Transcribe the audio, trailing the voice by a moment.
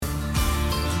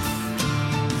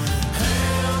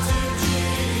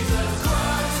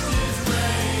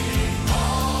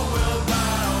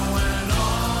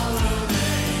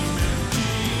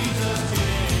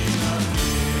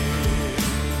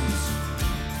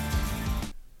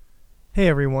Hey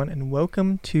everyone, and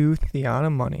welcome to Theana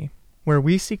Money, where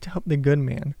we seek to help the good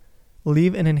man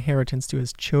leave an inheritance to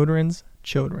his children's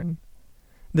children.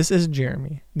 This is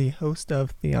Jeremy, the host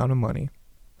of Theana Money.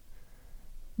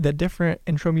 The different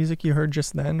intro music you heard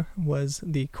just then was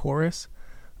the chorus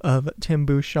of Tim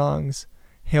Bouchong's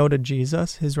Hail to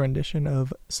Jesus, his rendition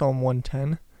of Psalm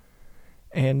 110,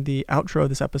 and the outro of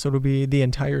this episode will be the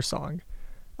entire song.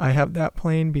 I have that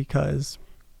playing because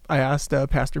I asked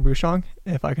Pastor Bouchong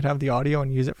if I could have the audio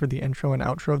and use it for the intro and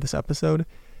outro of this episode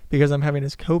because I'm having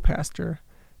his co-pastor,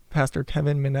 Pastor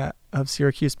Kevin Minnett of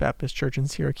Syracuse Baptist Church in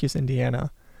Syracuse,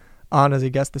 Indiana, on as a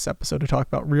guest this episode to talk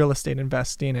about real estate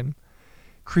investing and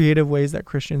creative ways that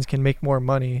Christians can make more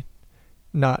money,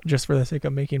 not just for the sake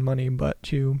of making money, but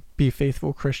to be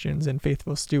faithful Christians and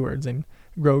faithful stewards and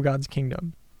grow God's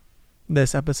kingdom.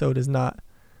 This episode is not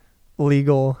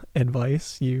legal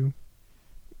advice.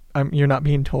 You're not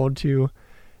being told to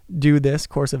do this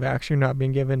course of action. You're not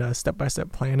being given a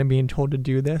step-by-step plan and being told to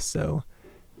do this. So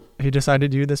if you decide to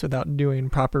do this without doing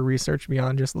proper research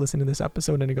beyond just listening to this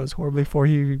episode and it goes horribly for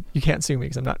you, you can't sue me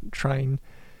because I'm not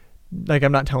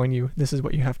telling you this is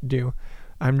what you have to do.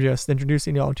 I'm just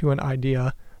introducing y'all to an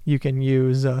idea you can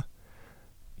use,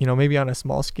 maybe on a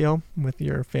small scale with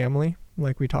your family,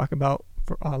 like we talk about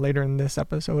later in this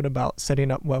episode about setting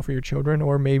up well for your children,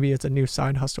 or maybe it's a new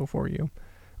side hustle for you,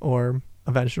 or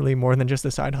eventually more than just a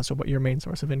side hustle, but your main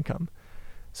source of income.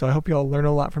 So I hope you all learn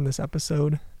a lot from this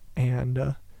episode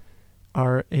and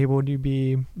are able to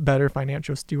be better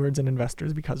financial stewards and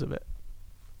investors because of it.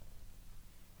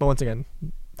 But once again,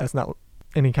 that's not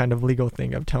any kind of legal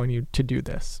thing of telling you to do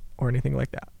this or anything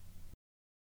like that.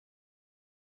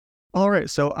 All right,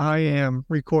 so I am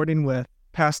recording with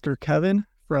Pastor Kevin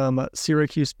from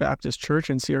Syracuse Baptist Church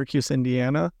in Syracuse,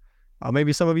 Indiana.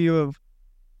 Maybe some of you have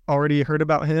already heard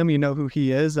about him. You know who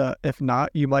he is. If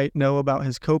not, you might know about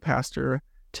his co-pastor,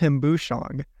 Tim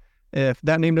Bouchong. If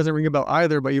that name doesn't ring a bell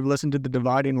either, but you've listened to The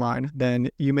Dividing Line, then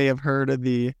you may have heard of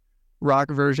the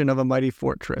rock version of A Mighty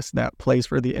Fortress that plays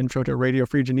for the intro to Radio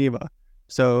Free Geneva.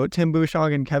 So Tim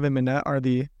Bouchong and Kevin Minnett are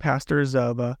the pastors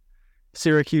of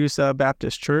Syracuse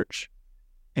Baptist Church.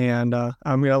 And I'm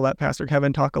going to let Pastor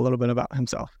Kevin talk a little bit about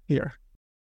himself here.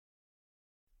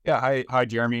 Yeah, hi,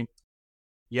 Jeremy.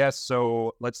 Yes,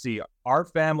 so let's see. Our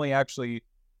family actually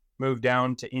moved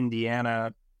down to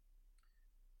Indiana.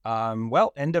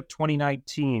 End of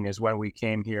 2019 is when we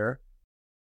came here.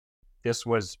 This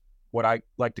was what I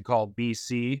like to call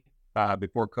BC,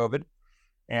 before COVID.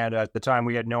 And at the time,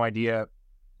 we had no idea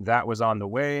that was on the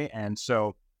way. And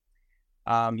so,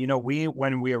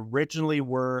 when we originally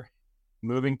were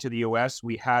moving to the U.S.,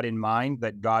 we had in mind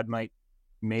that God might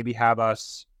maybe have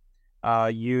us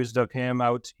used of him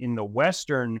out in the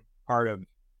western part of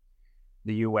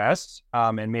the U.S.,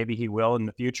 and maybe he will in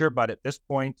the future. But at this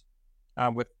point,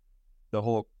 with the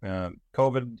whole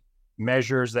COVID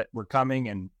measures that were coming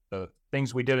and the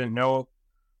things we didn't know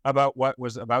about what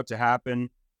was about to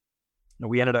happen,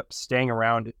 we ended up staying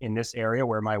around in this area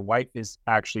where my wife is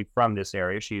actually from this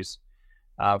area. She's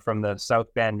from the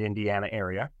South Bend, Indiana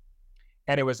area.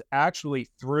 And it was actually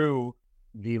through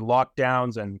the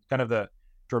lockdowns and kind of the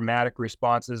dramatic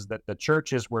responses that the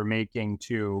churches were making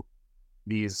to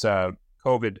these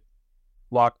COVID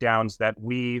lockdowns that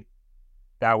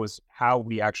was how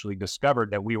we actually discovered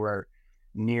that we were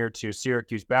near to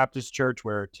Syracuse Baptist Church,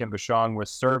 where Tim Bouchong was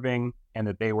serving, and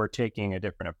that they were taking a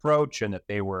different approach, and that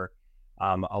they were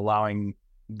allowing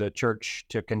the church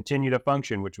to continue to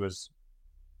function, which was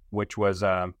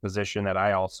a position that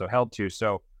I also held to.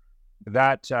 So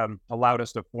that allowed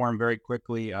us to form very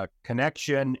quickly a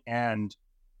connection, and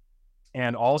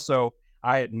also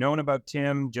I had known about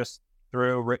Tim just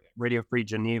through Radio Free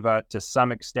Geneva to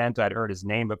some extent. I'd heard his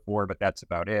name before, but that's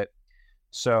about it.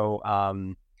 So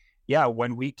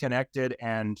when we connected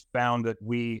and found that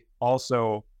we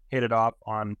also hit it off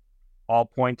on all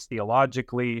points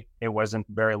theologically, it wasn't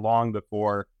very long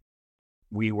before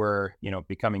we were,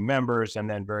 becoming members, and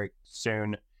then very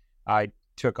soon I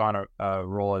took on a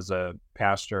role as a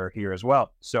pastor here as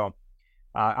well. So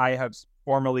I have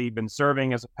formerly been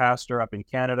serving as a pastor up in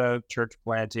Canada, church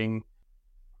planting,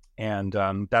 and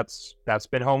that's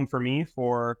been home for me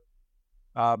for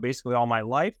basically all my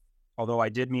life. Although I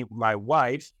did meet my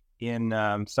wife in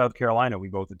South Carolina. We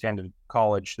both attended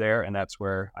college there, and that's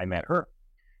where I met her.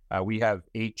 We have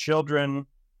 8 children,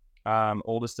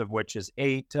 oldest of which is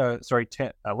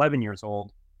 11 years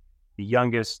old. The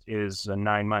youngest is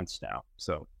 9 months now.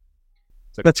 So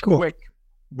it's That's cool. Quick,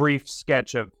 brief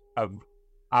sketch of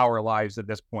our lives at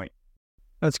this point.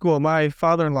 That's cool. My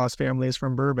father-in-law's family is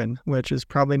from Bourbon, which is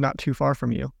probably not too far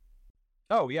from you.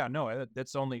 Oh, yeah, no,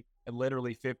 that's only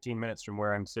literally 15 minutes from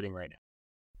where I'm sitting right now.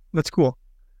 That's cool.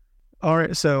 All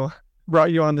right, so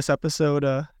brought you on this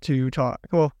episode to talk.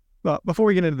 Well, before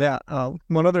we get into that,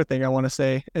 one other thing I want to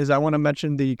say is I want to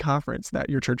mention the conference that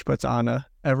your church puts on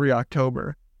every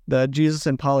October, the Jesus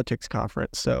and Politics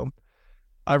Conference. So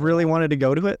I've really wanted to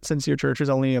go to it since your church is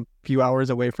only a few hours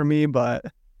away from me, but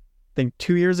I think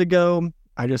 2 years ago,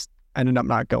 I just ended up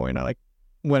not going. I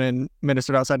went and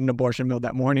ministered outside an abortion mill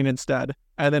that morning instead.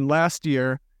 And then last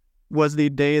year was the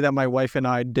day that my wife and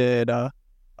I did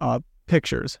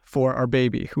pictures for our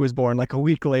baby who was born a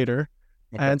week later.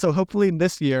 Okay. And so hopefully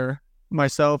this year,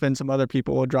 myself and some other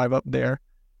people will drive up there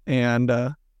and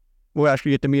we'll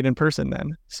actually get to meet in person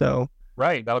then. So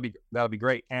right. That'll be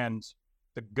great. And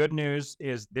the good news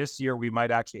is this year we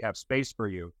might actually have space for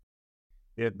you.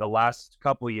 The last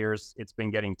couple of years, it's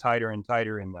been getting tighter and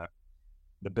tighter in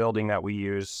the building that we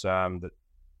use,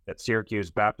 that Syracuse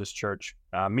Baptist Church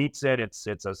meets it. It's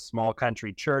a small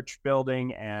country church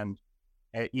building, and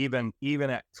even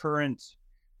at current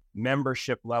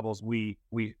membership levels, we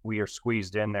are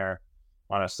squeezed in there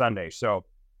on a Sunday. So,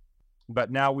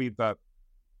 but now we've got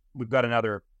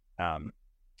another an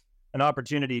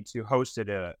opportunity to host it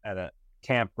at a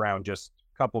campground just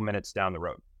a couple minutes down the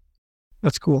road.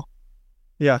 That's cool.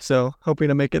 Yeah, so hoping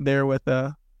to make it there with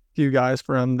a few guys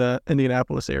from the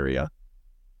Indianapolis area.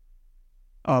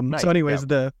 Nice. So anyways,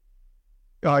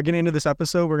 getting into this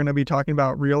episode, we're going to be talking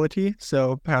about realty.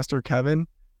 So Pastor Kevin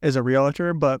is a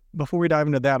realtor, but before we dive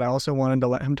into that, I also wanted to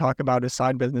let him talk about his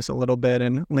side business a little bit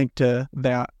and link to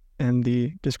that in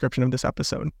the description of this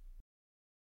episode.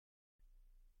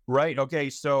 Right. Okay.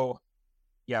 So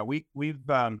yeah, we've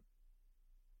got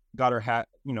our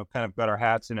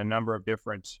hats in a number of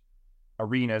different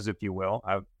arenas, if you will.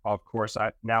 I've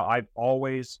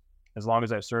always, as long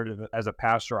as I've served as a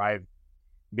pastor, I've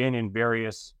been in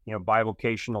various,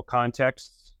 bivocational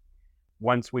contexts.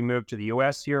 Once we moved to the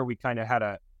U.S. here, we kind of had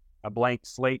a blank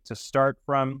slate to start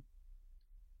from.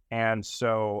 And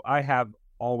so I have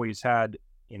always had,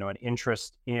 an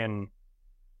interest in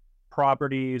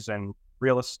properties and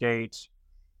real estate.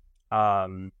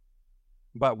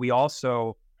 But we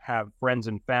also have friends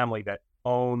and family that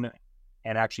own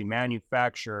and actually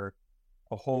manufacture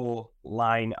a whole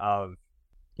line of,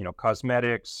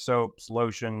 cosmetics, soaps,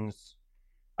 lotions,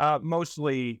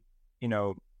 mostly,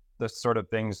 the sort of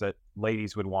things that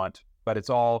ladies would want, but it's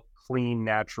all clean,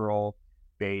 natural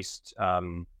based,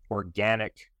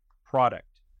 organic product.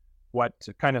 What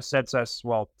kind of sets us,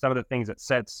 some of the things that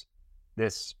sets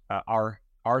this, our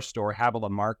store,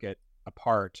 Havilah Market,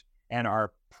 apart, and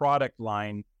our product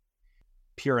line,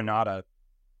 Purinata,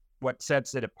 what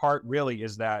sets it apart really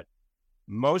is that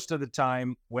most of the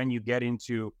time when you get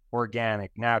into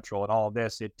organic, natural, and all of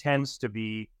this, it tends to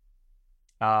be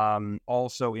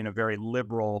also in a very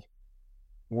liberal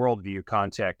worldview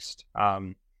context.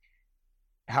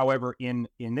 However, in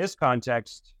this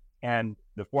context, and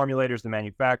the formulators, the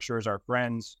manufacturers, our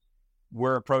friends,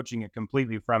 we're approaching it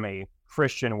completely from a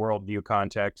Christian worldview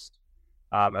context,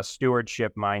 a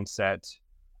stewardship mindset,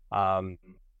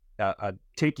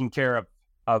 taking care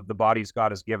of the bodies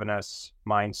God has given us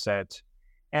mindset,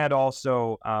 and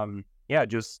also,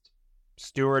 just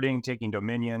stewarding, taking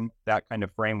dominion, that kind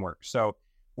of framework. So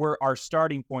our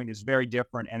starting point is very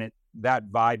different, and that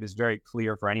vibe is very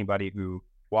clear for anybody who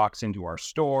walks into our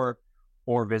store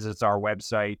or visits our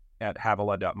website at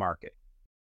havilah.market.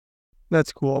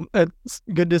 That's cool. It's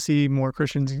good to see more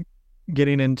Christians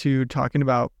getting into talking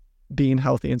about being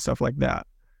healthy and stuff like that.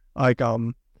 Like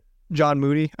John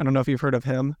Moody, I don't know if you've heard of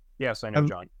him. Yes, I know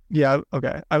John. Yeah,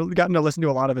 okay. I've gotten to listen to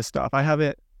a lot of his stuff. I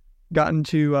haven't gotten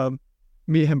to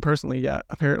meet him personally yet.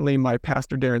 Apparently, my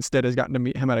pastor, Darren Stitt, has gotten to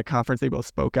meet him at a conference they both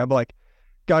spoke at. But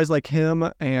guys like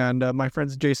him and my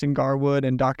friends Jason Garwood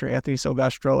and Dr. Anthony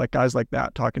Silvestro, guys like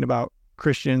that, talking about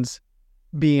Christians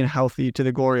being healthy to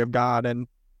the glory of God. And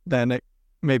then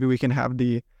maybe we can have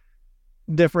the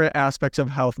different aspects of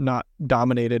health not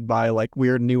dominated by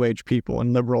weird new age people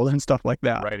and liberals and stuff like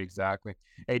that. Right, exactly.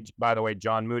 Hey, by the way,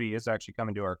 John Moody is actually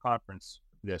coming to our conference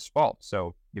this fall.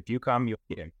 So if you come, you'll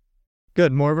see him.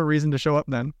 Good. More of a reason to show up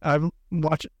then. I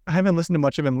haven't listened to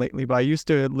much of him lately, but I used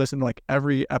to listen to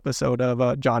every episode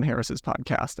of John Harris's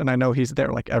podcast, and I know he's there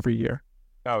every year.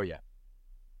 Oh, yeah.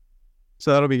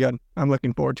 So that'll be good. I'm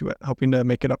looking forward to it, hoping to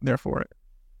make it up there for it.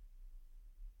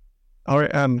 All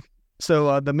right.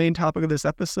 So the main topic of this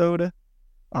episode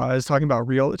is talking about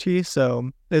realty. So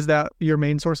is that your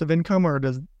main source of income, or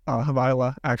does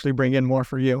Havilah actually bring in more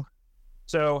for you?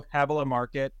 So Havilah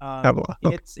Market, Havilah.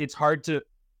 Okay. It's hard to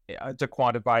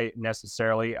quantify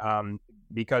necessarily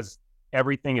because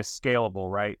everything is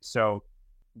scalable, right? So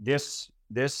this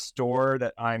store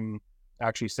that I'm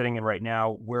actually sitting in right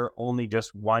now, we're only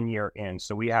just 1 year in.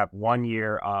 So we have 1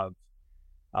 year of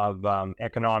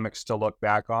economics to look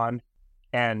back on.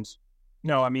 And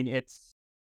no, I mean, it's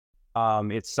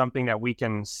something that we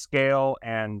can scale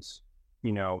and,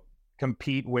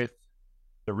 compete with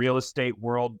the real estate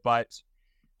world. But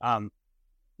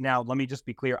now let me just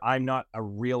be clear. I'm not a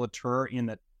realtor in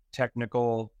the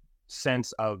technical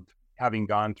sense of having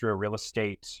gone through a real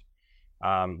estate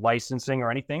licensing or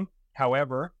anything.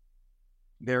 However,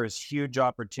 there is huge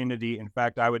opportunity. In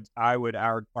fact, I would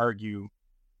argue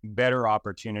better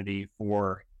opportunity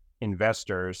for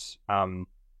investors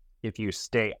if you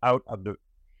stay out of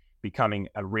becoming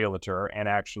a realtor and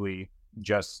actually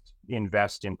just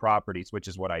invest in properties, which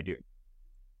is what I do.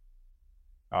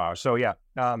 So yeah,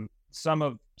 some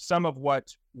of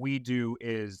what we do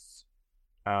is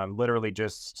literally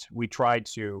just we try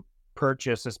to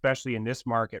purchase, especially in this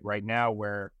market right now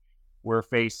where we're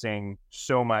facing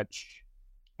so much,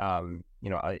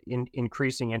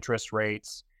 increasing interest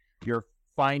rates. You're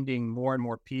finding more and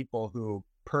more people who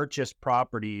purchase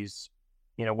properties,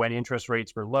 when interest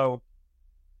rates were low,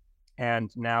 and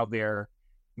now they're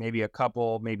maybe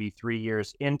 3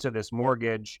 years into this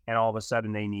mortgage, and all of a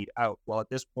sudden they need out. Well, at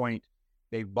this point,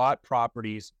 they've bought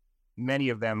properties, many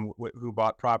of them who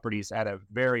bought properties at a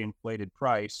very inflated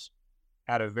price,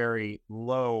 at a very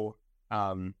low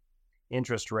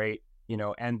interest rate,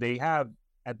 and they have,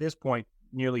 at this point,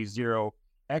 nearly zero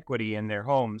equity in their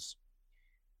homes.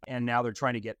 And now they're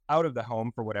trying to get out of the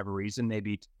home for whatever reason,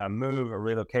 maybe a move, a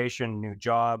relocation, new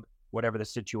job, whatever the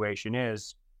situation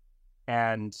is.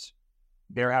 And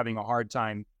they're having a hard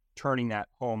time turning that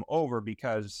home over,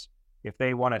 because if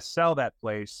they want to sell that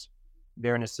place,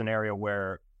 they're in a scenario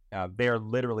where they're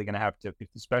literally going to have to,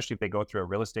 especially if they go through a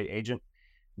real estate agent,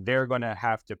 they're going to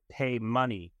have to pay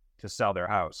money to sell their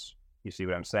house. You see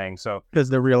what I'm saying? So because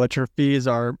the realtor fees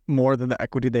are more than the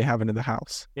equity they have into the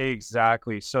house.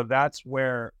 Exactly. So that's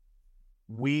where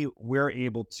we're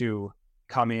able to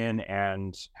come in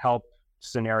and help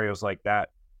scenarios like that,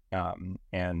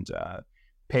 and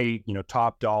pay,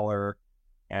 top dollar.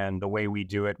 And the way we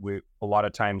do it, a lot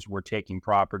of times we're taking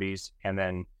properties and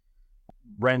then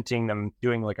renting them,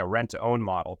 doing like a rent to own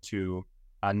model to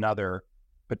another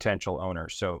potential owner.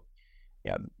 So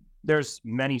yeah, there's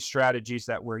many strategies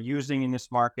that we're using in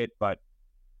this market, but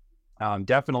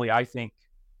definitely I think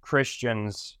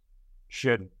Christians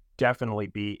should definitely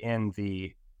be in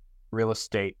the real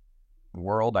estate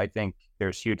world. I think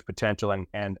there's huge potential.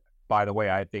 And by the way,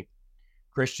 I think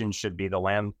Christians should be the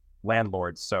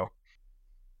landlords. So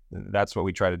that's what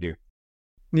we try to do.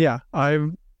 Yeah,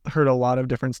 I've heard a lot of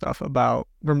different stuff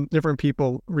from different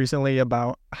people recently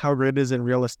about how great it is in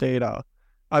real estate.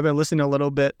 I've been listening a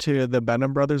little bit to the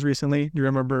Benham brothers recently. Do you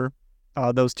remember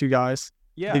those two guys?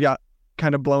 Yeah. They got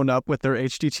kind of blown up with their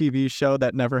HGTV show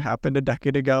that never happened a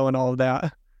decade ago and all of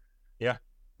that. Yeah.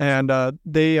 And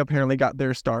they apparently got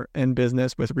their start in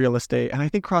business with real estate. And I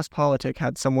think Cross Politic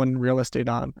had someone in real estate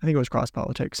on. I think it was Cross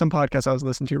Politic. Some podcast I was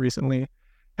listening to recently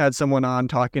had someone on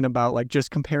talking about like just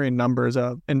comparing numbers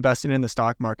of investing in the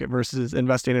stock market versus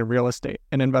investing in real estate.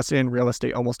 And investing in real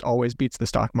estate almost always beats the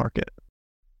stock market.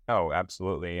 Oh,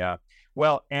 absolutely. Yeah.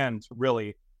 Well, and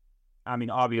really, I mean,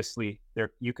 obviously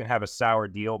you can have a sour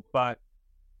deal, but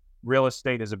real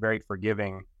estate is a very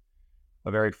forgiving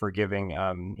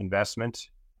investment.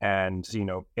 And,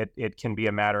 it can be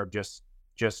a matter of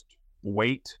just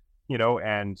wait,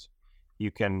 and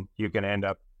you can end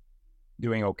up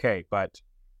doing okay. But,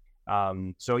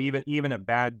 so even a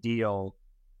bad deal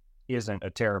isn't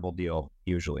a terrible deal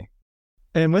usually.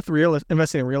 And with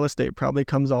investing in real estate probably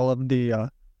comes all of the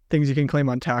things you can claim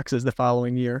on taxes the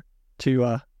following year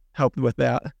to help with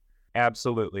that.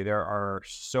 Absolutely. There are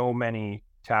so many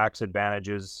tax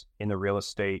advantages in the real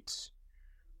estate.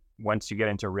 Once you get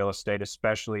into real estate,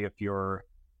 especially if you're,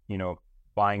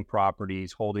 buying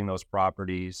properties, holding those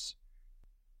properties,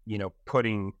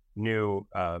 putting new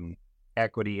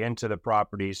equity into the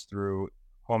properties through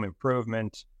home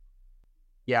improvement.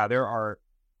 Yeah, there are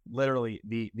literally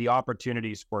the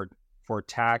opportunities for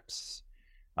tax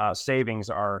savings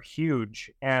are huge.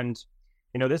 And,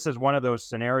 this is one of those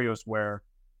scenarios where,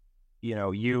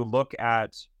 you look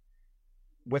at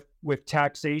with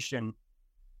taxation.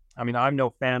 I mean, I'm no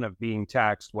fan of being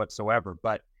taxed whatsoever,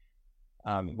 but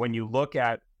when you look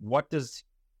at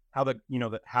how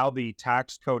the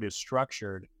tax code is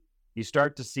structured, you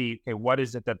start to see, okay, what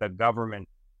is it that the government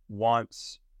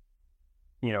wants,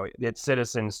 its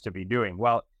citizens to be doing?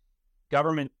 Well,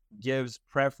 government gives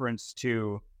preference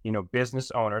to,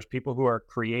 business owners, people who are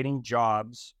creating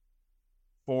jobs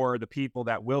for the people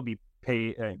that will be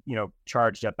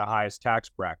charged at the highest tax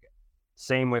bracket.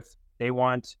 Same with, they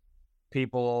want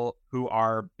people who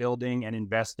are building and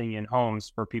investing in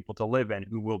homes for people to live in,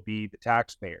 who will be the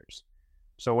taxpayers.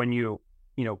 So when you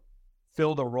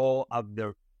fill the role of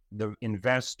the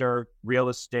investor, real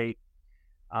estate,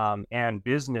 and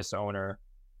business owner,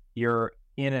 you're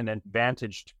in an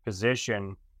advantaged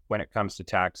position when it comes to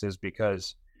taxes,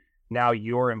 because now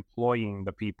you're employing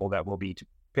the people that will be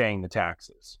paying the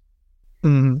taxes.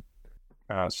 Mm-hmm.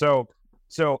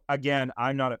 So again,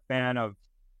 I'm not a fan of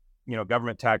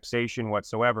government taxation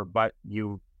whatsoever, but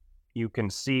you can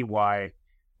see why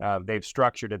they've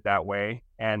structured it that way,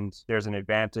 and there's an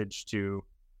advantage to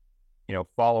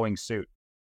following suit.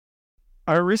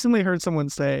 I recently heard someone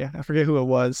say, I forget who it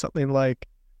was, something like,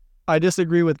 I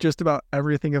disagree with just about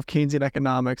everything of Keynesian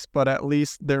economics, but at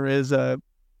least there is a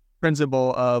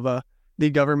principle of the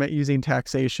government using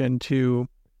taxation to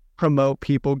promote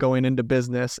people going into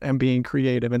business and being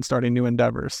creative and starting new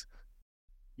endeavors.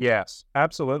 Yes,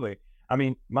 absolutely. I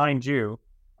mean, mind you,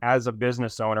 as a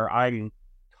business owner, I'm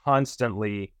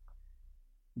constantly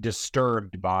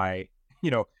disturbed by,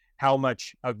 how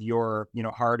much of your,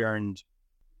 hard-earned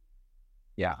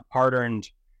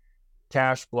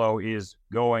cash flow is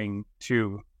going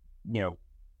to,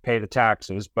 pay the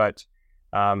taxes. But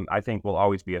I think we'll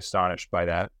always be astonished by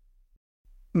that.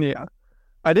 Yeah.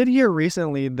 I did hear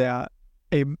recently that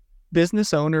a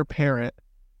business owner parent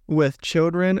with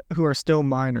children who are still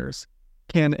minors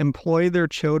can employ their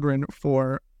children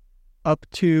for up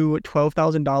to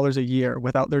 $12,000 a year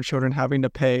without their children having to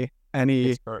pay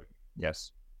any.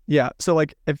 Yes. Yeah. So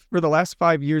like if for the last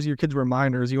 5 years your kids were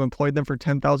minors, you employed them for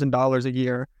 $10,000 a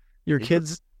year, your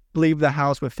kids leave the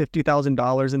house with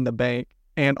 $50,000 in the bank,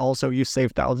 and also you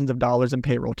save thousands of dollars in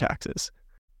payroll taxes.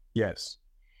 Yes,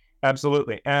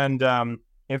 absolutely. And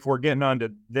if we're getting onto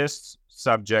this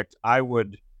subject, I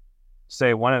would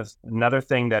say another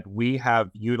thing that we have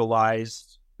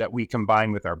utilized, that we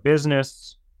combine with our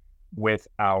business, with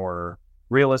our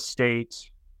real estate,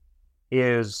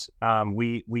 is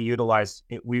we utilize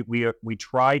it. We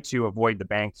try to avoid the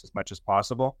banks as much as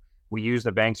possible. We use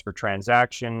the banks for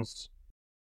transactions,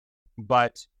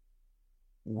 but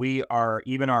even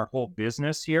our whole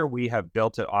business here, we have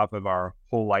built it off of our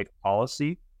whole life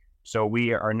policy. So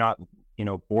we are not,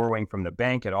 borrowing from the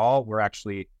bank at all. We're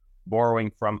actually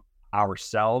borrowing from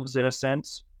ourselves in a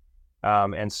sense.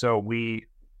 And so we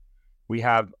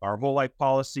have our whole life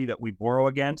policy that we borrow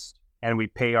against, and we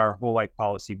pay our whole life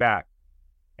policy back.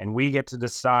 And we get to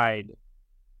decide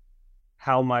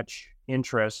how much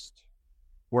interest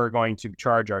we're going to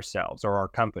charge ourselves or our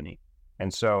company.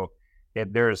 And so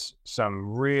there's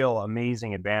some real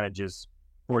amazing advantages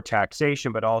for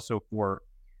taxation, but also for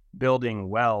building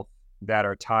wealth that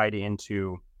are tied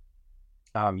into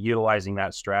utilizing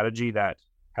that strategy, that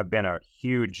have been a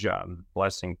huge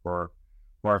blessing for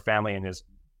our family, and has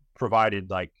provided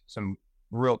like some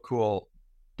real cool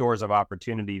doors of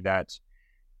opportunity that,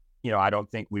 I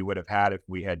don't think we would have had if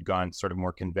we had gone sort of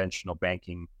more conventional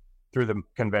banking, through the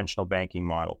conventional banking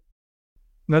model.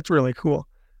 That's really cool.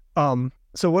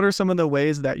 So what are some of the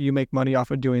ways that you make money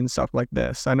off of doing stuff like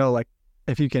this? I know like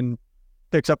if you can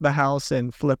fix up the house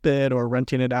and flip it, or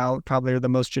renting it out, probably are the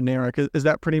most generic. Is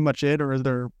that pretty much it? Or are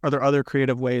there other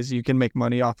creative ways you can make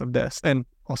money off of this? And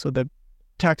also the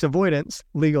tax avoidance,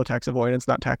 legal tax avoidance,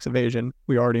 not tax evasion,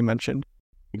 we already mentioned.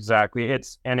 Exactly.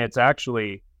 It's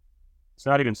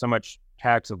not even so much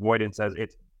tax avoidance as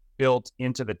it's built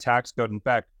into the tax code. In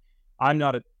fact, I'm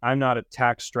not a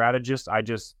tax strategist. I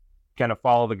just kind of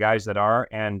follow the guys that are,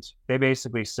 and they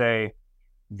basically say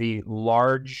the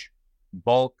large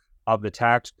bulk of the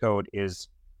tax code is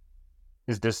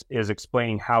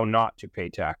explaining how not to pay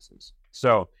taxes.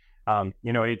 So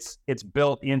it's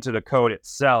built into the code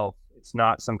itself. It's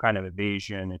not some kind of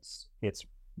evasion. It's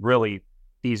really,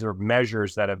 these are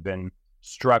measures that have been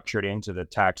structured into the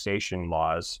taxation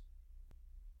laws.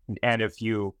 And if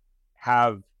you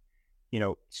have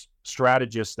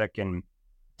strategists that can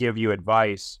give you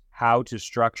advice how to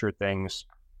structure things,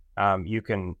 you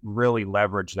can really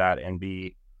leverage that and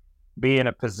be in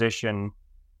a position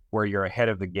where you're ahead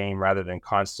of the game, rather than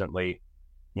constantly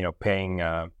paying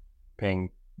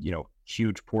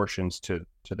huge portions to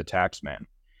the tax man.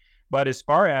 But as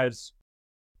far as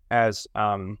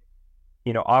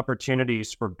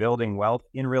opportunities for building wealth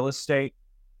in real estate,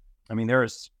 I mean, there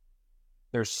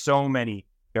are so many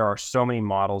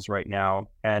models right now.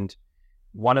 And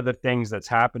one of the things that's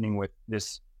happening with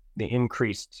the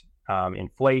increased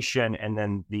inflation, and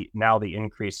then the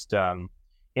increased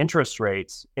interest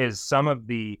rates, is some of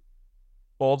the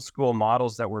old school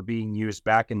models that were being used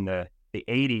back in the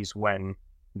 80s when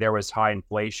there was high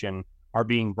inflation are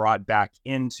being brought back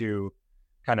into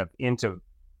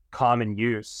common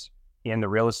use. in the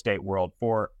real estate world.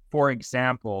 For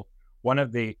example, one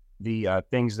of the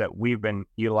things that we've been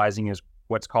utilizing is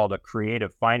what's called a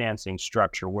creative financing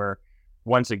structure, where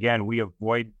once again, we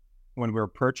avoid, when we're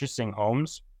purchasing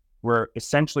homes, we're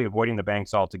essentially avoiding the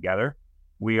banks altogether.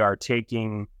 We are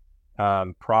taking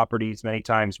properties. Many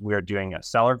times we're doing a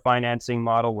seller financing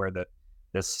model where the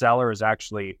seller is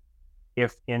actually,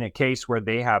 if in a case where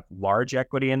they have large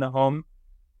equity in the home,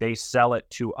 they sell it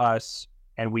to us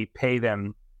and we pay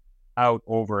them out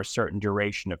over a certain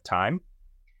duration of time.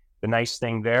 The nice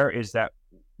thing there is that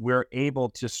we're able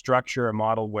to structure a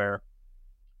model where,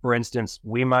 for instance,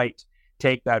 we might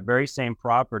take that very same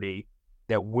property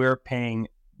that we're paying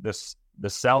the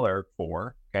seller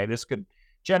for. Okay, this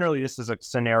is a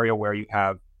scenario where you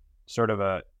have sort of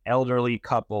a elderly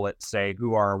couple, let's say,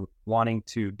 who are wanting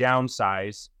to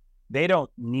downsize. They don't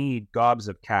need gobs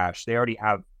of cash. They already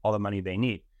have all the money they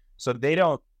need. So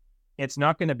it's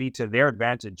not going to be to their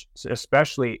advantage,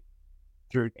 especially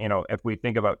through, if we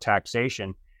think about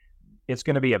taxation, it's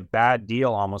going to be a bad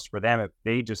deal almost for them if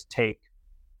they just take,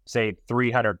 say,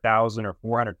 $300,000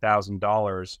 or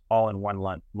 $400,000 all in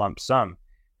one lump sum.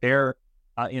 They're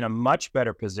in a much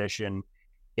better position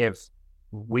if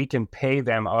we can pay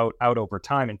them out over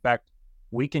time. In fact,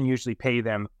 we can usually pay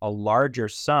them a larger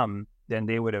sum than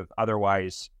they would have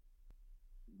otherwise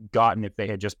gotten if they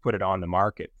had just put it on the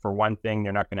market. For one thing,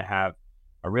 they're not going to have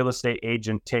a real estate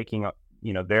agent taking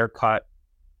their cut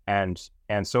and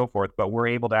so forth, but we're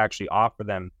able to actually offer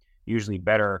them usually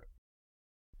better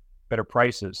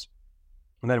prices.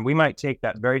 And then we might take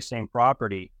that very same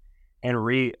property and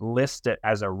relist it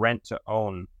as a rent to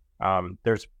own.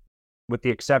 There's, with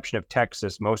the exception of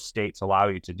Texas, most states allow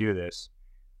you to do this.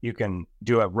 You can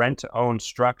do a rent to own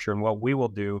structure, and what we will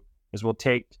do is we'll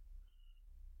take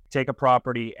a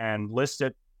property and list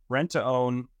it rent to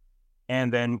own,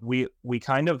 and then we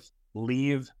kind of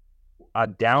leave a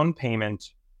down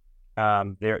payment.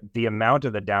 The amount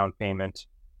of the down payment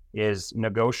is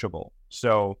negotiable.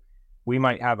 So we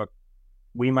might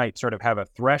sort of have a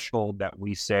threshold that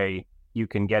we say you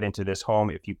can get into this home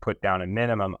if you put down a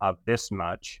minimum of this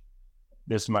much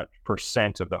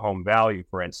percent of the home value,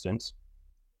 for instance.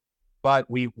 But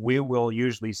we will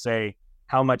usually say,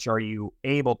 how much are you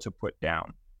able to put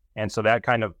down? And so that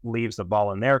kind of leaves the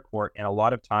ball in their court. And a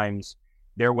lot of times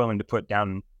they're willing to put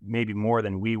down maybe more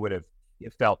than we would have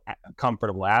felt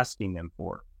comfortable asking them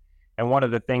for. And one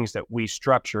of the things that we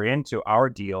structure into our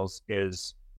deals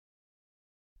is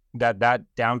that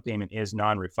down payment is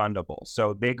non-refundable.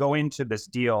 So they go into this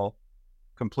deal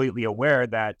completely aware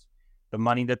that the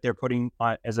money that they're putting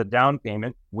on as a down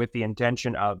payment with the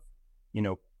intention of,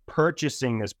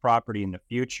 purchasing this property in the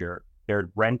future, they're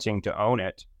renting to own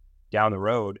it down the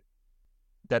road,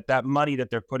 that money that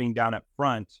they're putting down up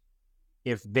front,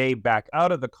 if they back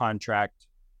out of the contract,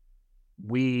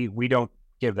 we don't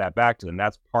give that back to them.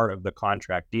 That's part of the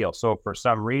contract deal. So if for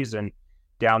some reason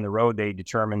down the road they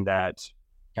determine that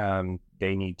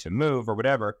they need to move or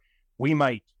whatever, we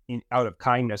might, out of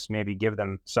kindness, maybe give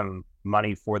them some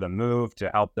money for the move to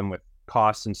help them with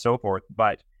costs and so forth.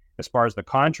 But as far as the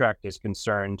contract is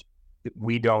concerned,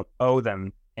 we don't owe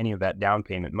them any of that down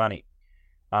payment money.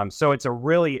 So it's a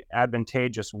really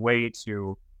advantageous way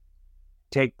to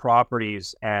take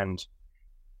properties and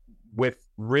with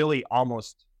really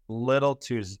almost little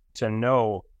to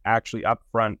no actually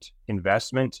upfront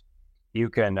investment, you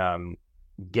can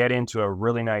get into a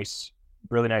really nice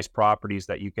properties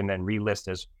that you can then relist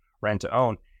as rent to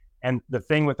own. And the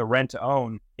thing with the rent to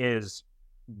own is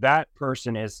that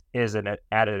person is at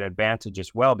an advantage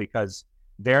as well, because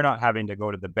they're not having to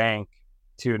go to the bank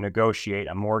to negotiate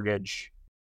a mortgage.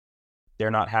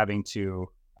 They're not having to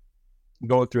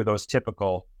go through those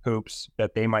typical hoops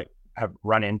that they might have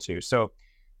run into. So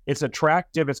it's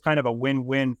attractive. It's kind of a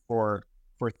win-win for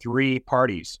three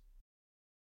parties.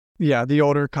 Yeah, the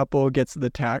older couple gets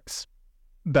the tax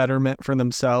betterment for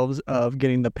themselves of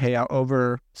getting the payout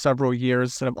over several years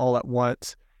instead of all at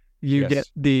once. You get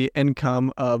the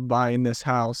income of buying this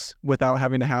house without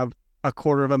having to have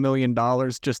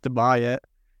 $250,000 just to buy it.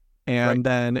 And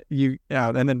then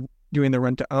and then doing the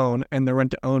rent to own, and the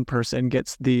rent to own person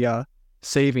gets the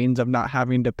savings of not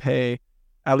having to pay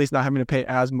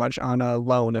as much on a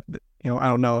loan. If I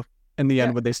don't know if in the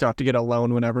end would they still have to get a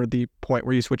loan whenever the point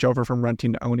where you switch over from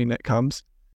renting to owning it comes?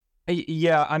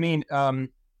 Yeah, I mean,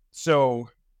 so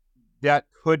that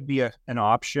could be an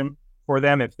option for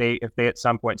them if they at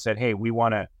some point said, hey, we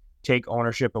want to take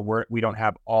ownership, but we don't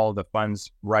have all the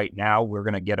funds right now. We're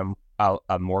going to get them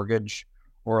a mortgage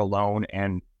or a loan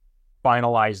and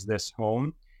finalize this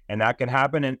home. And that can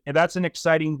happen. And that's an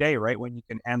exciting day, right? When you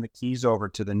can hand the keys over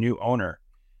to the new owner.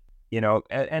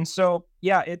 And so,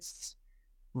 yeah, it's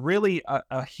really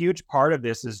a huge part of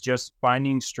this is just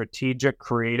finding strategic,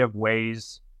 creative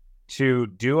ways to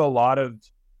do a lot of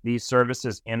these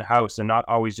services in-house and not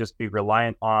always just be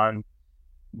reliant on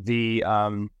the,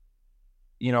 kind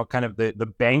of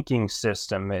the banking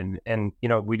system. And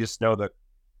we just know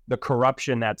the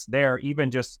corruption that's there,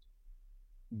 even just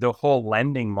the whole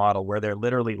lending model where they're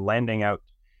literally lending out,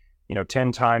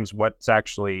 10 times what's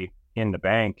actually in the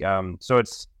bank. So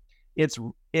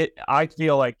I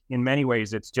feel like in many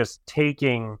ways, it's just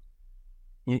taking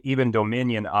even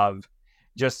dominion of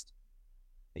just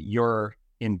your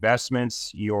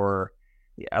investments,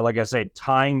 like I said,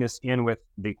 tying this in with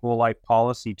the whole life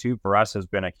policy too, for us has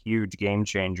been a huge game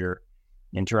changer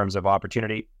in terms of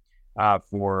opportunity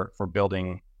for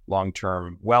building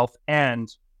long-term wealth. And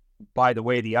by the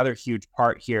way, the other huge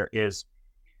part here is,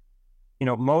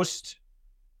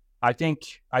 I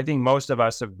think most of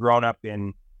us have grown up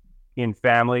in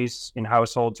families, in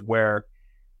households where,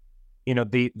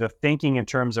 the thinking in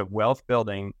terms of wealth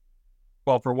building,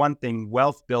 well, for one thing,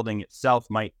 wealth building itself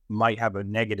might have a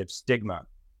negative stigma.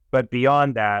 But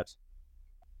beyond that,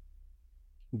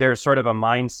 there's sort of a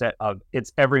mindset of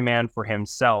it's every man for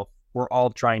himself. We're all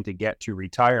trying to get to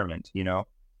retirement,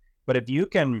 But if you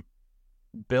can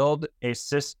build a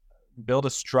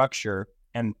structure,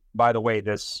 and by the way,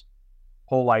 this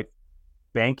whole life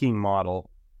banking model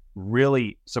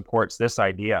really supports this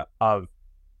idea of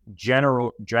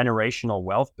generational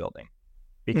wealth building,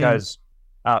 because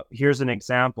here's an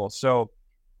example. So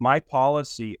my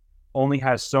policy only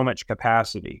has so much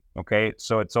capacity. Okay.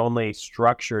 So it's only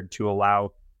structured to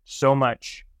allow so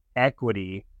much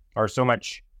equity or so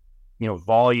much,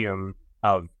 volume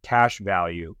of cash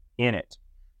value in it.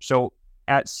 So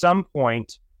at some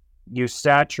point you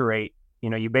saturate,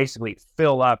 you basically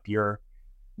fill up your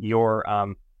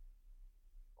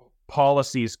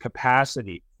policy's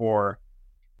capacity for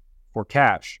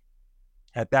cash.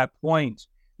 At that point,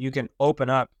 you can open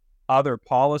up other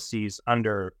policies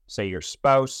under, say, your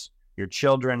spouse, your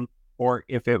children, or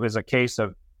if it was a case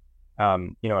of,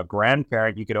 a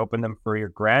grandparent, you could open them for your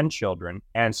grandchildren.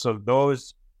 And so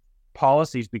those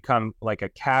policies become like a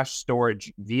cash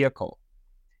storage vehicle.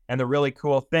 And the really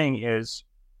cool thing is,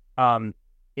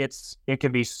 it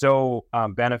can be so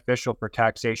beneficial for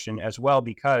taxation as well,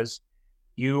 because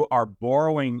you are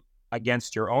borrowing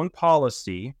against your own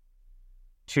policy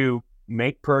to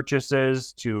make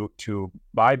purchases, to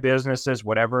buy businesses,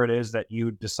 whatever it is that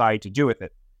you decide to do with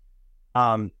it.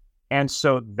 And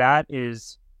so that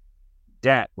is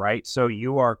debt, right? So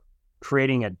you are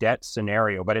creating a debt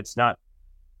scenario, but it's not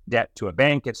debt to a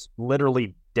bank. It's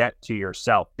literally debt to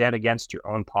yourself, debt against your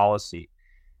own policy.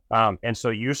 And so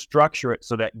you structure it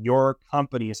so that your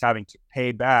company is having to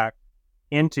pay back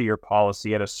into your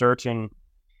policy at a certain,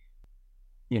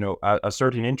 a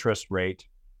certain interest rate,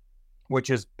 which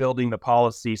is building the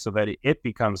policy so that it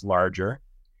becomes larger.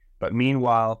 But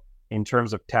meanwhile, in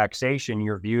terms of taxation,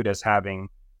 you're viewed as having,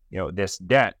 this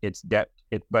debt. It's debt,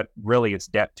 but really it's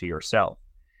debt to yourself.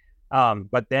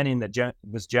 But then in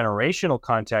this generational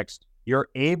context, you're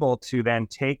able to then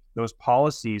take those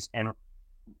policies and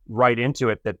write into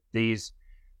it that these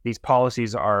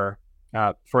policies are,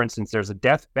 for instance, there's a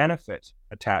death benefit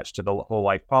attached to the whole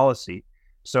life policy.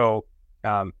 So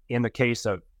in the case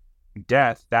of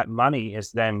death, that money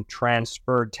is then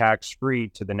transferred tax-free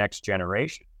to the next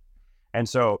generation. And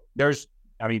so this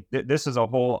is a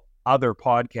whole other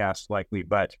podcast likely,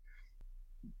 but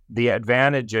the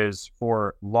advantages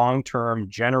for long-term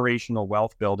generational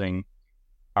wealth building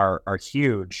are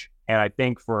huge. And I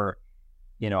think for,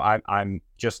 I'm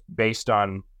just based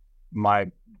on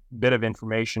my bit of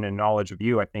information and knowledge of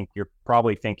you, I think you're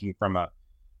probably thinking from a,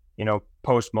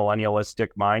 post-millennialistic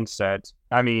mindset.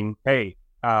 I mean, hey,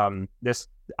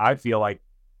 I feel like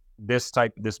this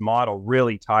model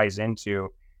really ties into,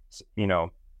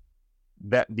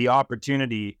 that the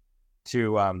opportunity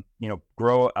to,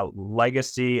 grow a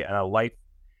legacy and a life,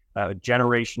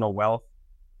 generational wealth,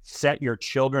 set your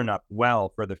children up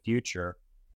well for the future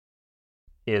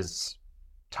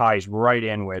ties right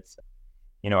in with,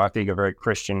 I think a very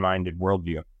Christian-minded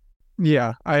worldview.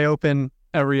 Yeah, I open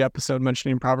every episode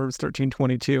mentioning Proverbs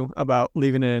 13:22 about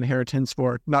leaving an inheritance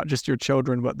for not just your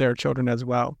children, but their children as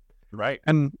well. Right.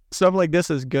 And stuff like this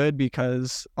is good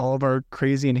because all of our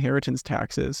crazy inheritance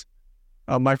taxes.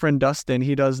 My friend Dustin,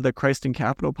 he does the Christ and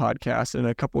Capital podcast, and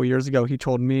a couple of years ago, he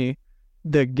told me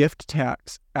the gift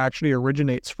tax actually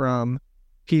originates from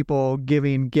people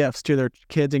giving gifts to their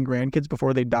kids and grandkids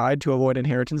before they died to avoid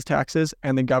inheritance taxes,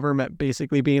 and the government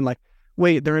basically being like,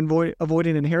 wait, they're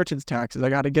avoiding inheritance taxes. I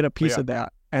got to get a piece of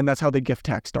that. And that's how the gift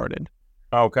tax started.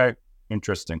 Okay.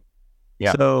 Interesting.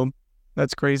 Yeah. So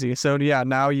That's crazy. So yeah,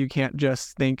 now you can't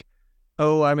just think,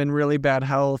 oh, I'm in really bad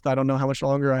health. I don't know how much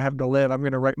longer I have to live. I'm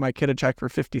going to write my kid a check for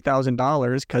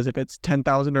 $50,000 because if it's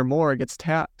 10,000 or more, it gets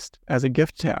taxed as a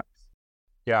gift tax.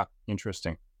 Yeah,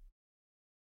 interesting.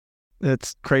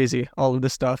 It's crazy, all of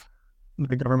this stuff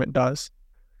the government does.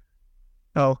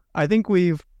 Oh, I think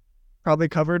we've probably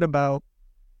covered about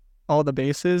all the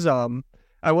bases.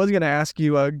 I was going to ask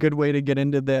you a good way to get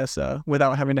into this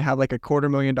without having to have like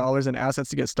 $250,000 in assets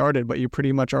to get started, but you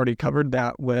pretty much already covered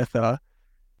that with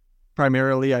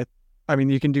primarily, I mean,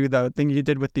 you can do the thing you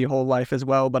did with the whole life as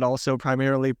well, but also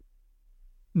primarily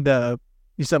you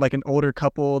said like an older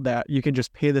couple that you can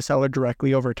just pay the seller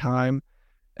directly over time.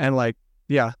 And like,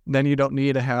 yeah, then you don't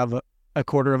need to have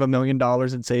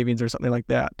 $250,000 in savings or something like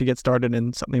that to get started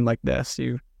in something like this.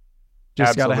 You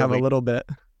just got to have a little bit.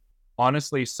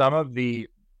 Honestly, some of the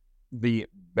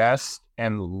best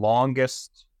and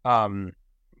longest guys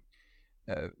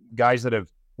that have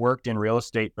worked in real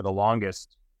estate for the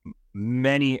longest,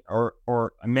 many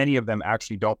of them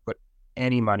actually don't put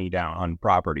any money down on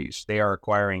properties. They are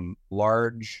acquiring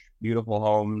large, beautiful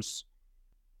homes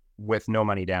with no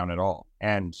money down at all.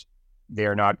 And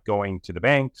they're not going to the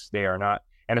banks. They are not,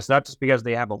 and it's not just because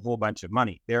they have a whole bunch of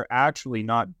money. They're actually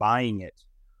not buying it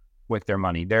with their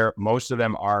money. Most of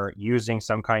them are using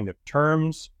some kind of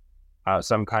terms,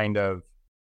 some kind of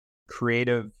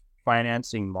creative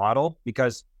financing model.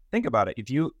 Because think about it,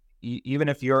 even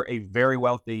if you're a very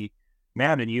wealthy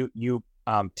man and you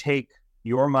take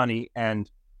your money and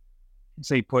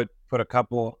say put a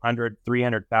couple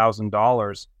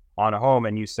 $300,000 on a home,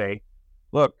 and you say,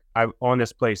 look, I own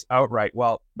this place outright.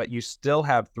 Well, but you still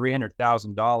have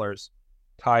 $300,000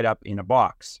 tied up in a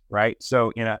box, right?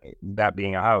 So that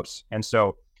being a house. And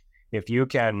so if you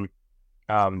can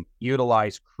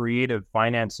utilize creative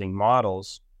financing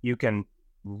models, you can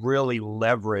really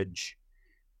leverage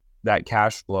that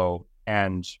cash flow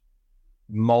and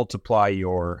multiply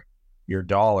your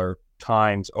dollar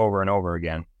times over and over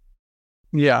again.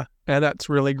 Yeah, and that's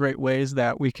really great ways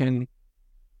that we can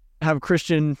have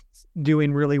Christians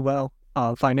doing really well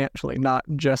financially, not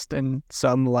just in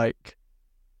some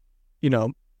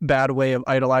bad way of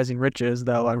idolizing riches,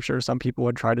 though I'm sure some people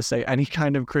would try to say any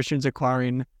kind of Christians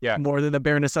acquiring more than the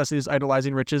bare necessities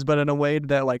idolizing riches, but in a way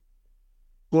that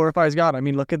glorifies God. I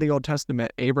mean, look at the Old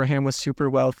Testament. Abraham was super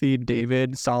wealthy,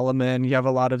 David, Solomon. You have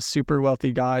a lot of super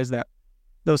wealthy guys that,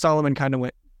 though Solomon kind of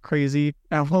went crazy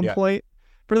at one point,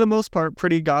 for the most part,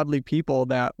 pretty godly people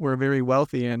that were very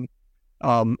wealthy, and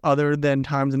other than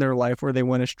times in their life where they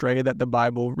went astray that the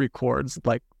Bible records,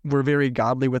 were very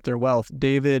godly with their wealth.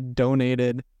 David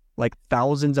donated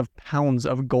thousands of pounds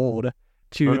of gold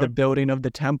to the building of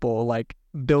the temple,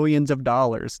 billions of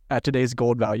dollars at today's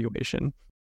gold valuation.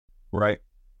 Right.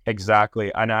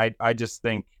 Exactly. And I just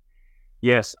think,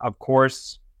 yes, of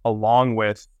course, along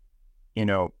with,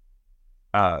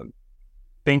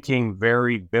 thinking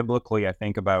very biblically, I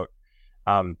think about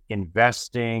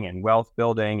investing and wealth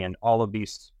building and all of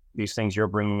these things you're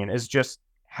bringing in, is just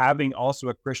having also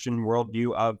a Christian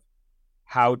worldview of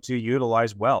how to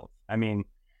utilize wealth. I mean,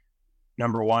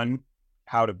 number one,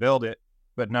 how to build it,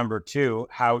 but number two,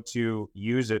 how to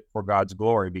use it for God's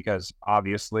glory, because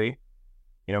obviously,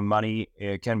 money,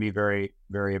 it can be very,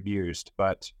 very abused,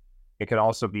 but it can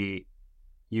also be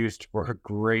used for a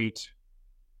great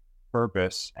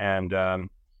purpose. And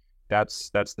that's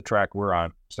the track we're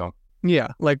on. So yeah,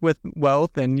 with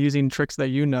wealth and using tricks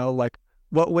that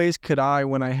what ways could I,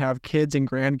 when I have kids and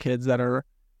grandkids that are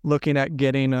looking at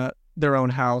getting their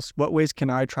own house, what ways can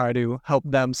I try to help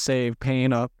them save, paying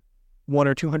 $100,000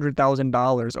 or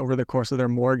 $200,000 over the course of their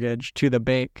mortgage to the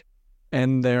bank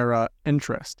and their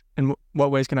interest? And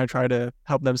what ways can I try to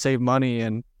help them save money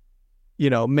and,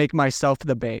 make myself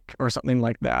the bank or something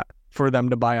like that for them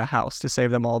to buy a house to save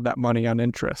them all that money on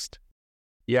interest?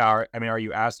 Yeah. I mean, are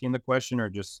you asking the question or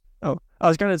just... Oh, I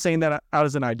was kind of saying that out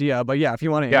as an idea, but yeah, if you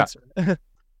want to answer.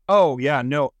 Oh, yeah,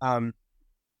 no.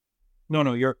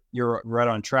 No, you're right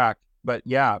on track. But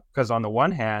yeah, because on the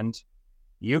one hand,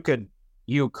 you could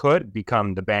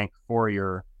become the bank for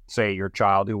your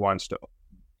child who wants to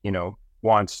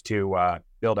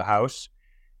build a house.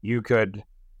 You could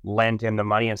lend him the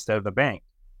money instead of the bank.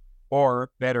 Or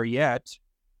better yet,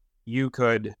 you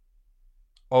could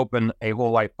open a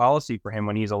whole life policy for him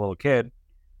when he's a little kid.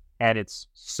 And it's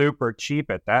super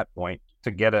cheap at that point to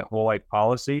get a whole life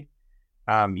policy.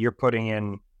 You're putting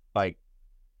in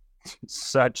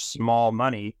such small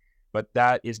money, but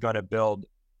that is going to build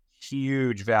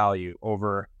huge value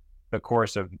over the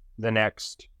course of the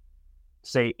next,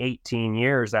 say, 18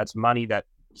 years. That's money that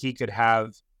he could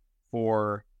have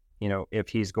for, if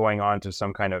he's going on to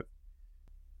some kind of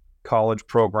college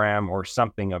program or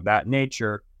something of that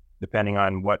nature, depending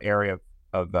on what area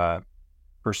of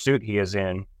pursuit he is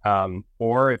in.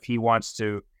 Or if he wants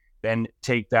to then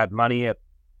take that money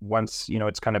once,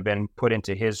 it's kind of been put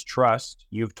into his trust,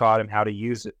 you've taught him how to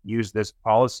use this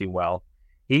policy well,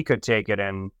 he could take it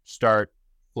and start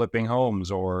flipping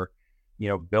homes or,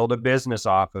 build a business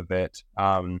off of it.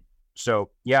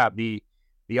 So yeah, the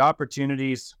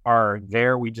opportunities are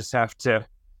there. We just have to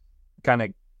kind of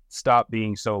stop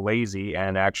being so lazy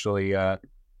and actually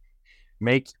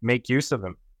make use of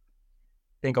them.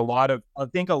 I think a lot of,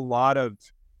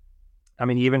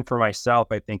 even for myself,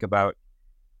 I think about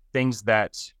things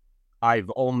that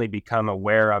I've only become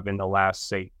aware of in the last,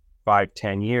 say,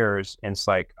 5-10 years. And it's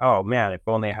like, oh man, if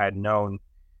only I had known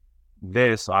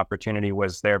this opportunity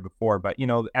was there before. But,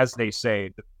 as they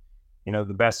say,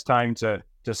 the best time to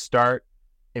start,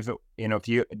 if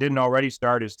you didn't already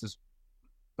start, is just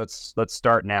let's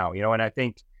start now, and I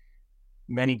think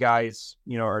many guys,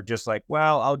 are just like,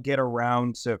 well, I'll get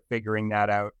around to figuring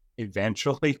that out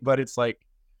eventually. But it's like,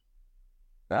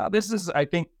 this is, I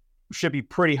think, should be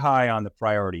pretty high on the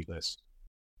priority list.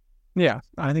 Yeah,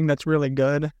 I think that's really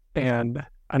good. And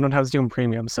I don't have Zoom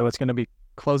Premium, so it's going to be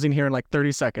closing here in like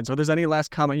 30 seconds. So if there's any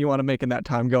last comment you want to make in that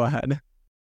time, go ahead.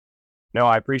 No,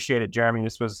 I appreciate it, Jeremy.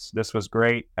 This was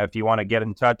great. If you want to get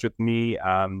in touch with me,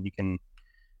 you can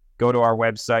go to our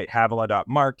website,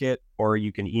 havila.market, or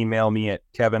you can email me at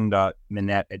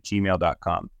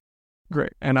kevin.minnett@gmail.com.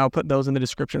 Great. And I'll put those in the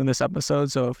description of this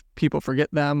episode. So if people forget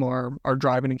them or are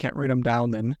driving and can't write them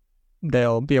down, then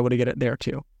they'll be able to get it there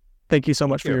too. Thank you so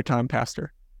much for your time,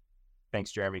 Pastor.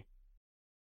 Thanks, Jeremy.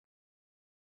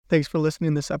 Thanks for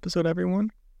listening to this episode,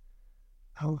 everyone.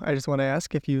 I just want to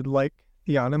ask, if you like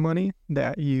Theana Money,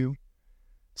 that you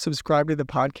subscribe to the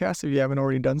podcast. If you haven't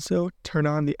already done so, turn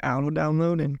on the auto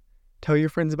download and tell your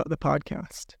friends about the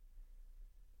podcast.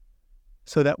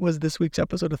 So that was this week's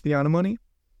episode of Theana Money.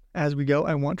 As we go,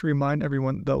 I want to remind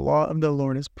everyone the law of the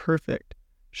Lord is perfect,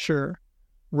 sure,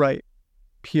 right,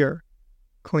 pure,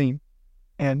 clean,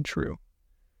 and true.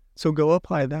 So go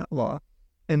apply that law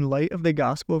in light of the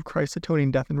gospel of Christ's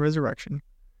atoning death and resurrection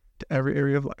to every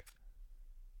area of life.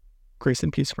 Grace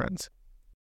and peace, friends.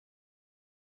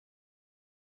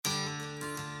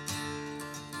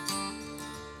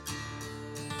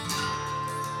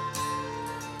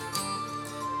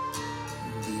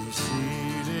 Be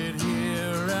seated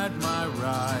here at my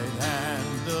right hand.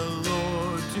 The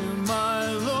Lord to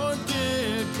my Lord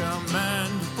did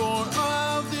command, for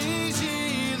of these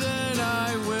heathen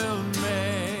I will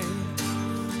make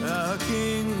a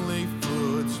kingly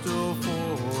footstool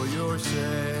for your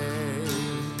sake.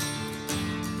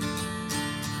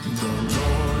 The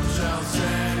Lord shall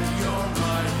send your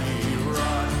mighty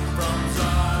rod from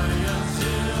Zion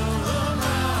till the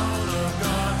mount of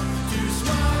God, to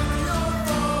smite your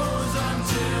foes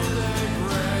until they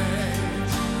break.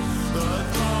 The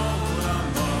throne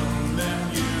among them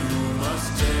you must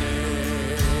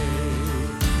take.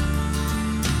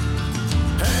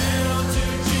 Hail to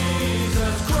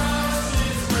Jesus Christ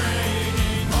is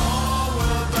reigning. All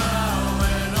will bow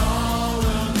and all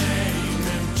will name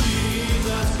him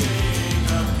Jesus, King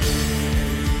of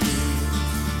kings.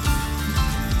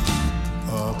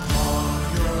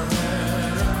 Upon your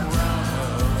head a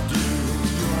crown of dew,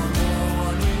 your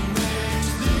mourning makes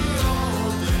the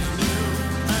old things new,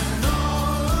 and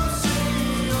all who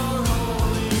see your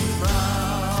holy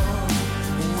crown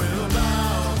will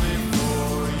bow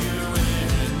before you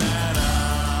in that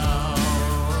hour.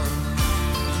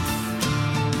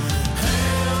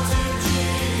 Hail to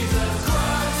Jesus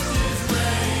Christ is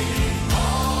reigning.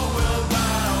 All will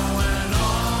bow and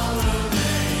all will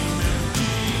name him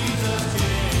Jesus,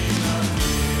 King of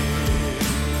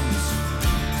kings.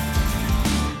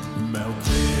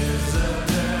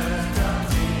 Melchizedek, a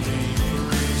kingly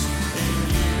priest, in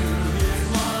you his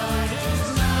light is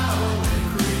now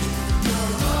increased. Your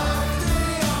life the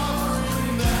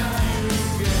offering that you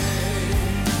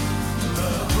gave,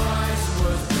 the price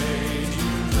was paid,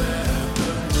 you left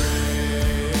the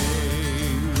grave.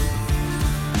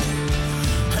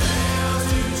 Hail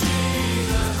to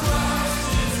Jesus Christ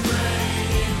is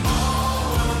reigning. All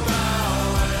will bow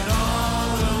and all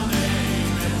will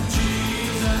name him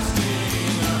Jesus,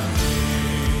 King of kings.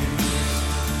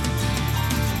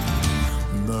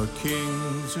 The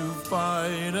kings who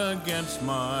fight against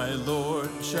my Lord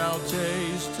shall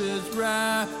taste his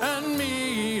wrath and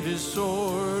meet his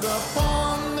sword.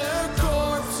 Upon their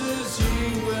corpses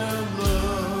he will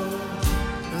look.